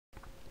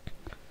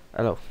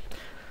Hello.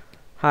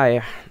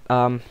 Hi.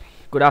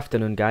 Good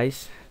afternoon,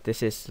 guys.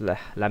 This is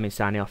Lamin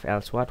Sani of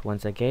LSWAT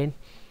once again,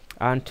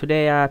 and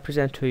today I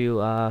present to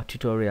you a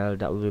tutorial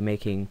that we'll be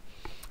making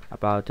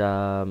about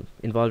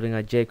involving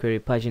a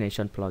jQuery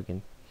pagination plugin.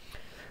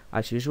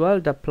 As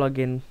usual, the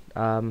plugin.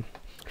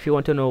 If you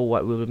want to know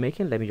what we'll be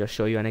making, let me just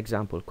show you an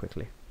example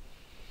quickly.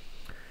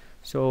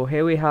 So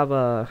here we have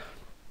a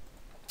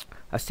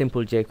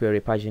simple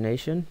jQuery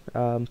pagination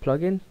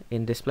plugin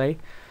in display.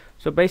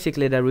 So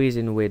basically the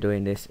reason we're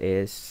doing this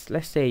is,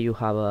 let's say you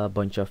have a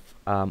bunch of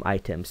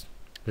items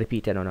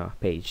repeated on a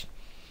page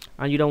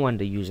and you don't want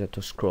the user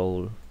to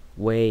scroll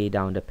way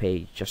down the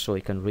page just so he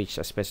can reach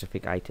a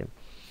specific item.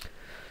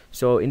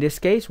 So in this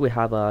case we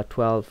have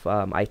 12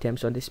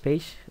 items on this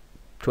page,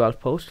 12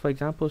 posts for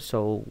example.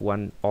 So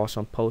one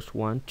awesome post,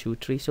 1, 2,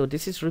 3. So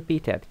this is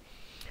repeated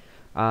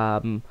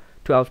 12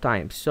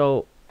 times.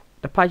 So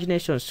the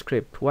pagination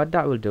script, what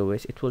that will do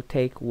is it will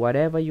take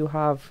whatever you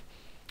have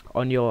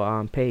on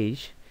your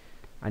page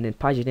and then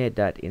paginate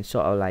that in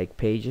sort of like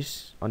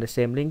pages on the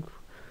same link.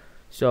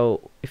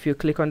 So if you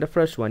click on the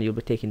first one, you'll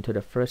be taken to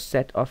the first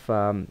set of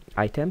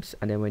items,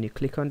 and then when you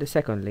click on the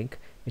second link,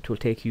 it will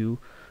take you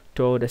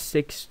to the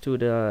 6th to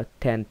the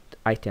 10th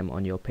item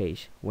on your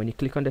page. When you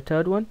click on the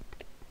third one,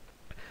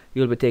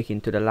 you'll be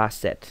taken to the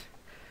last set.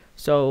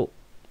 So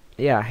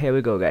yeah, here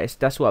we go, guys.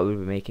 That's what we'll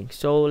be making.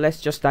 So let's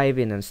just dive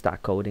in and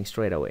start coding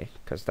straight away,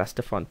 because that's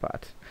the fun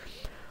part.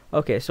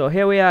 Okay, so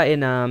here we are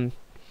in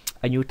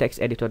a new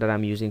text editor that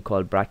I'm using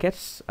called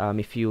Brackets.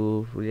 If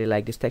you really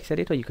like this text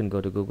editor, you can go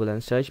to Google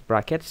and search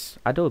Brackets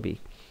Adobe.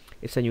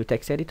 It's a new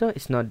text editor.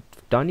 It's not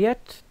done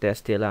yet. They're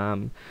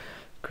still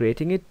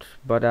creating it,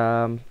 but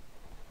I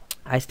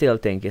still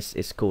think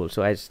it's cool,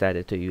 so I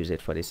decided to use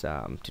it for this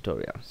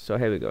tutorial. So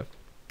here we go.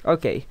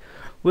 Okay,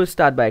 we'll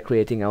start by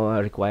creating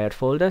our required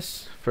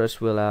folders.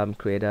 First we'll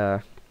create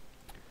a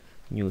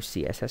new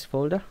CSS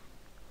folder,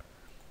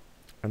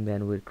 and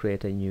then we'll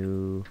create a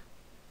new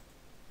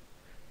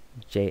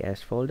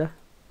JS folder.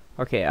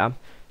 Okay,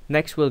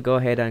 next we'll go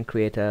ahead and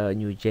create a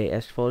new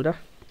JS folder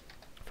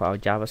for our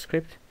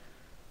JavaScript,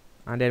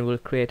 and then we'll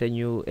create a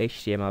new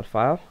HTML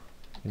file,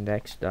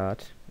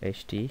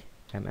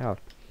 index.html.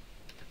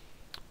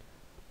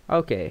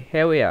 Okay,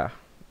 here we are.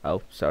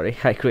 Oh, sorry,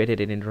 I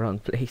created it in the wrong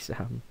place.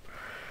 I'll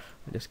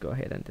just go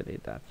ahead and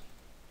delete that.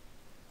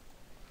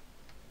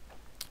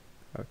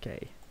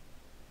 Okay.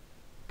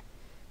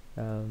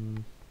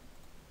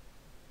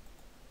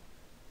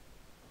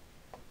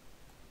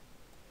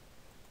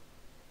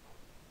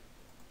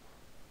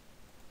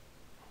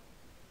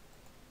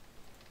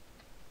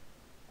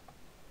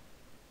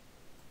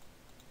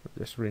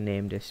 Just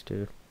rename this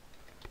to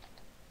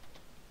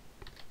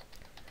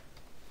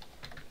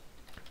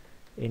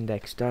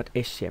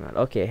index.html.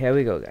 Okay, here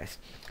we go, guys.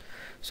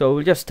 So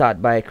we'll just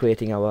start by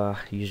creating our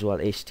usual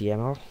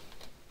HTML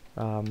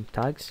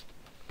tags.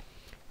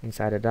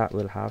 Inside of that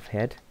we'll have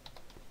head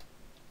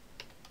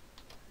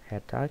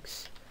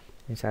tags.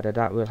 Inside of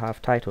that we'll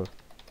have title.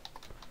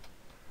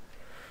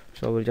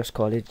 So we'll just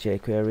call it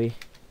jQuery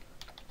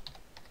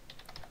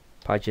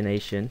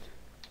Pagination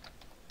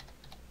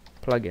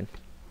plugin.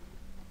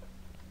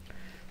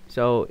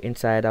 So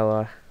inside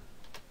our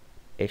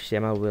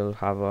HTML we'll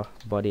have a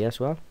body as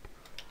well.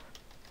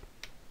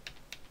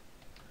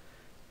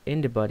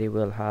 In the body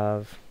we'll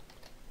have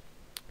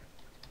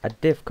a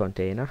div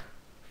container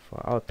for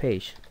our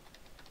page.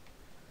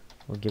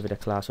 We'll give it a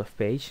class of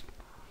page.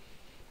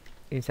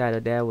 Inside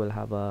of there we'll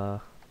have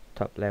a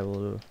top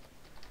level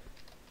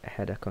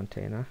header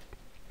container,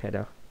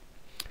 header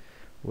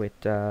with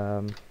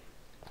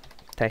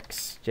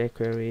text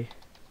jQuery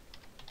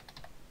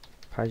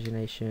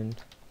Pagination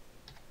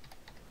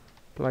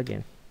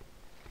plugin.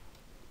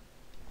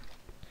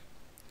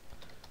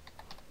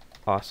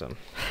 Awesome.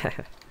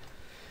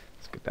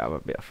 It's good to have a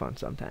bit of fun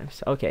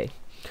sometimes. Okay,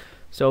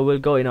 so we'll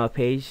go in our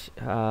page.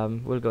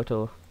 We'll go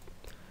to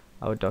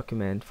our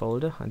document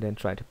folder and then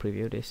try to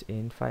preview this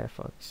in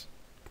Firefox.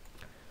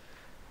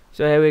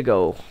 So here we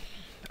go.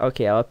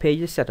 Okay, our page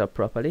is set up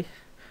properly.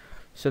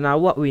 So now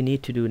what we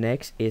need to do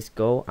next is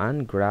go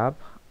and grab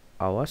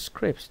our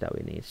scripts that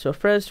we need. So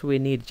first we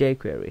need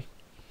jQuery.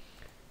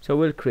 So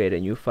we'll create a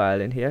new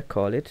file in here,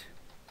 call it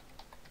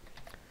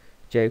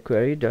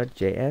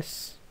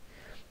jQuery.js.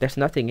 There's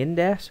nothing in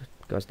there,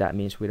 because that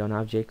means we don't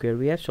have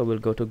jQuery yet. So we'll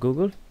go to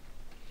Google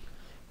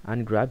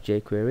and grab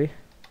jQuery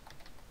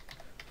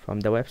from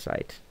the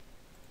website.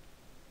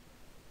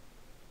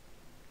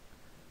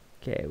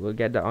 Okay, we'll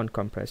get the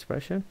uncompressed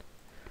version.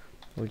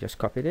 We'll just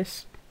copy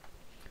this,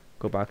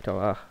 go back to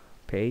our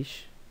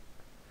page,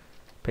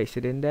 paste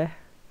it in there.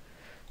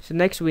 So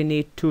next we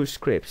need two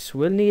scripts.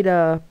 We'll need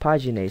a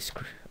paginate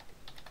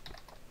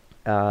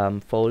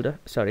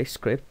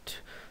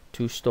script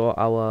to store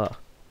our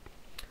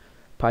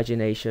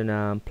pagination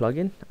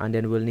plugin, and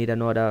then we'll need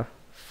another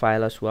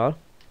file as well,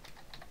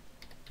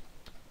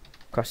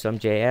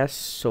 custom.js,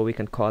 so we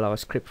can call our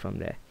script from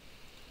there.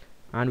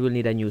 And we'll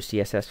need a new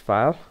CSS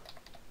file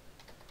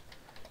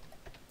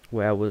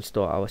where we'll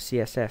store our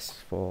CSS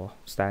for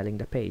styling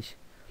the page.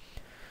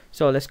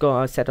 So let's go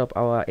and set up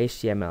our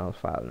HTML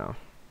file now.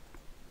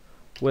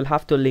 We'll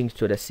have to link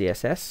to the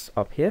CSS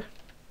up here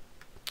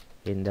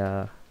in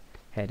the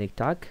heading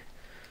tag.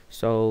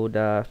 So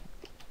the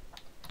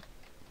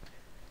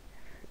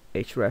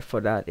href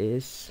for that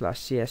is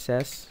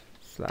 /css/style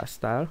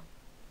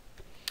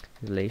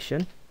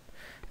relation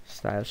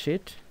style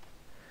sheet,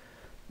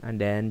 and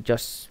then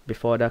just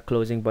before the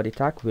closing body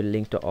tag we'll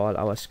link to all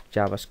our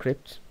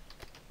JavaScript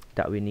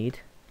that we need.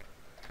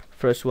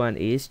 First one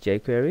is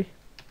jQuery.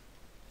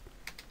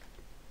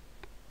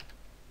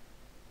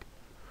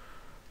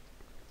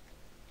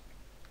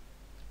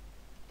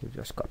 We'll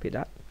just copy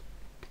that,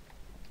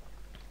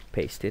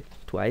 paste it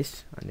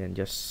twice, and then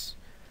just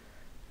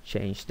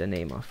change the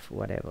name of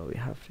whatever we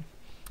have.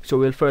 So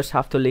we'll first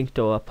have to link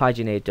to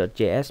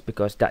paginate.js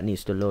because that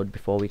needs to load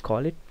before we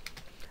call it,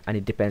 and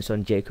it depends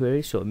on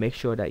jQuery, so make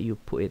sure that you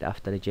put it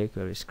after the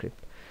jQuery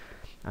script.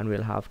 And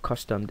we'll have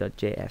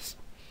custom.js.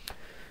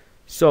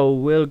 So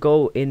we'll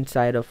go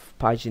inside of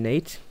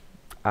Paginate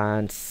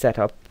and set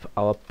up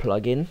our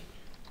plugin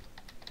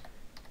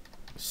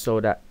so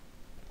that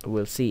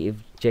we'll see if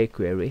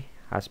jQuery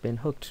has been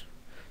hooked.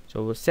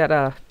 So we'll set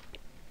a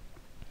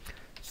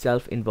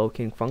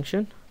self-invoking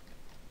function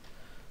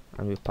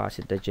and we pass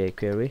it the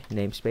jQuery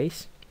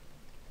namespace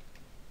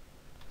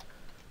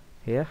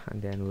here,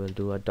 and then we'll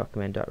do a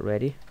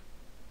document.ready.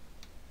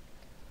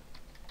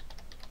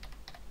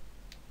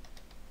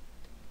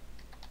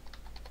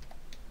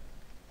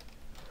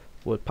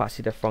 We'll pass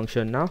it a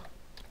function now.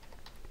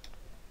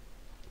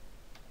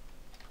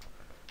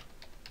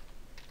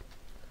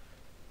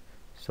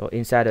 So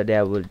inside of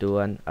there we'll do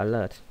an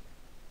alert.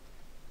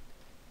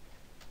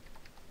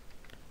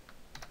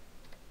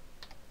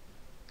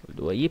 We'll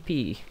do a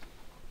yippee.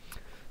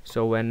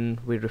 So when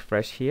we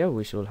refresh here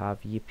we should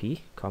have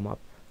yippee come up.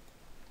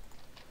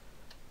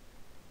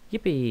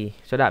 Yippee!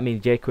 So that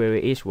means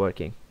jQuery is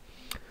working.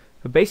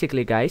 But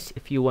basically guys,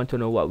 if you want to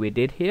know what we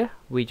did here,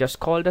 we just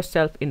called a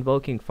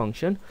self-invoking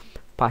function,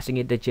 passing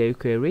it the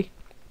jQuery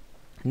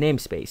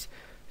namespace.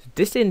 So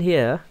this in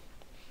here,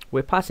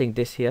 we're passing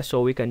this here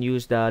so we can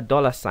use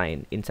the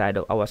 $sign inside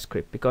of our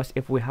script, because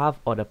if we have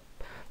other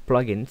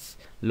plugins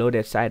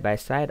loaded side by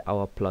side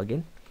our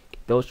plugin,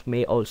 those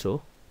may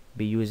also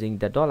be using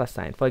the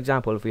 $sign. For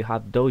example, if we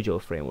have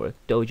Dojo framework,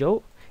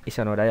 Dojo is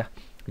another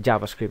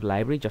JavaScript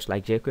library just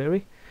like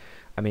jQuery.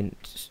 I mean,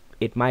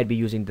 it might be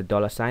using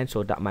the $sign,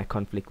 so that might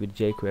conflict with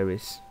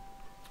jQuery's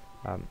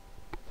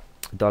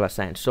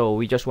 $sign. So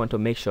we just want to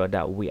make sure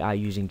that we are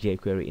using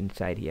jQuery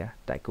inside here.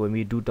 Like when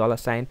we do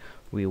 $sign,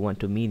 we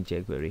want to mean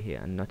jQuery here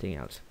and nothing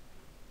else.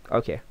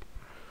 Okay,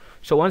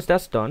 so once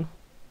that's done,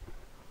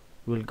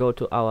 we'll go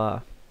to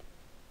our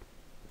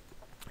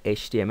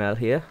HTML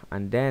here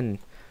and then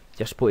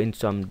just put in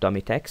some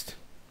dummy text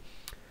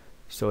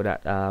so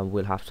that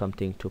we'll have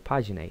something to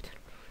paginate.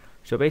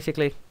 So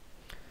basically,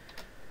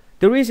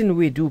 the reason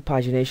we do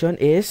pagination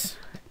is,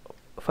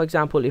 for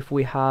example, if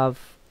we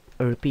have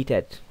a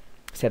repeated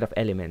set of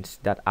elements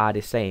that are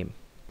the same,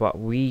 but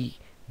we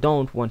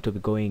don't want to be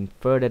going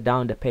further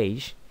down the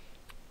page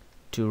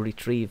to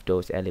retrieve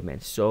those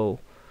elements. So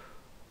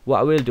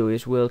what we'll do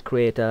is we'll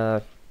create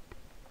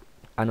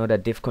another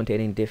div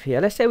containing div here.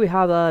 Let's say we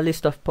have a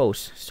list of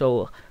posts.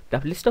 So the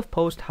list of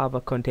posts have a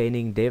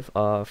containing div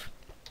of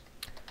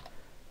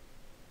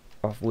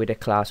with a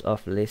class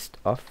of list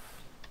of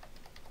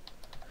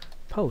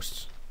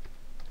posts.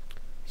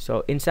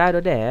 So inside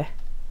of there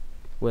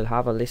we'll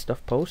have a list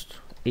of posts,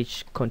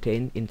 each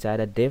contained inside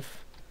a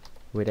div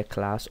with a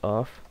class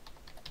of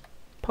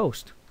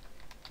post.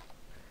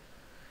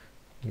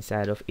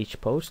 Inside of each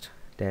post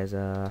there's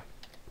a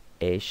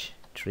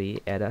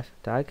h3 header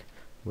tag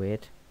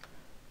with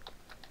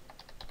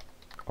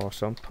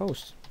awesome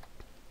post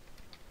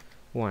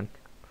 1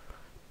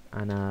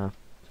 and a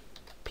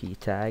p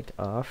tag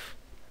of,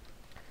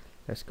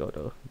 let's go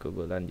to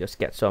Google and just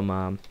get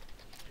some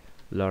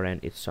Lauren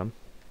it's some.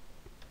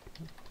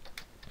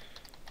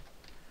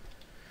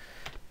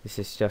 This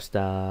is just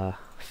a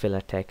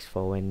filler text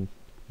for when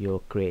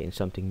you're creating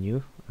something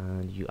new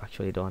and you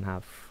actually don't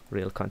have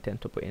real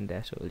content to put in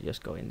there, so we'll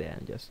just go in there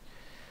and just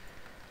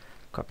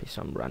copy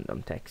some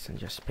random text and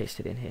just paste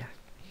it in here.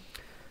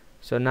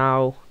 So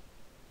now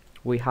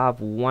we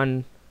have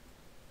one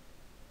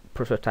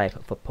prototype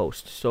of a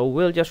post, so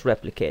we'll just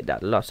replicate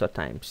that lots of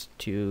times.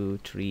 2,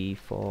 3,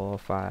 4,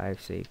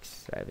 5,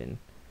 6, 7,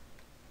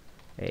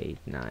 8,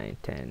 9,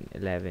 10,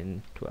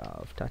 11,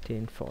 12,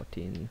 13,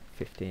 14,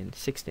 15,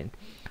 16.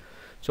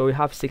 So we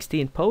have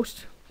 16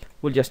 posts.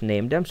 We'll just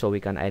name them so we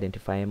can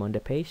identify them on the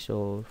page.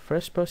 So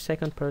first post,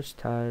 second post,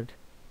 third,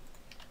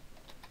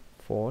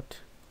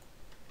 fourth,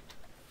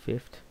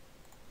 fifth,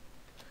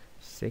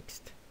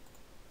 sixth,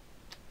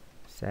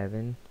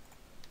 7,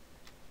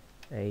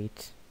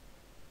 8,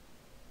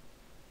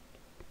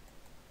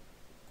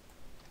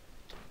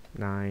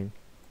 9,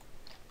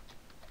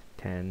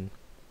 10,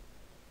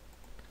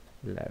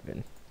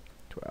 11,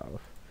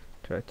 12,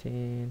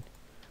 13,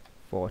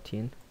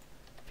 14,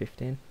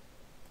 15,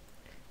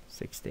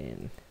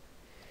 16,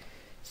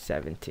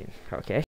 17. Okay,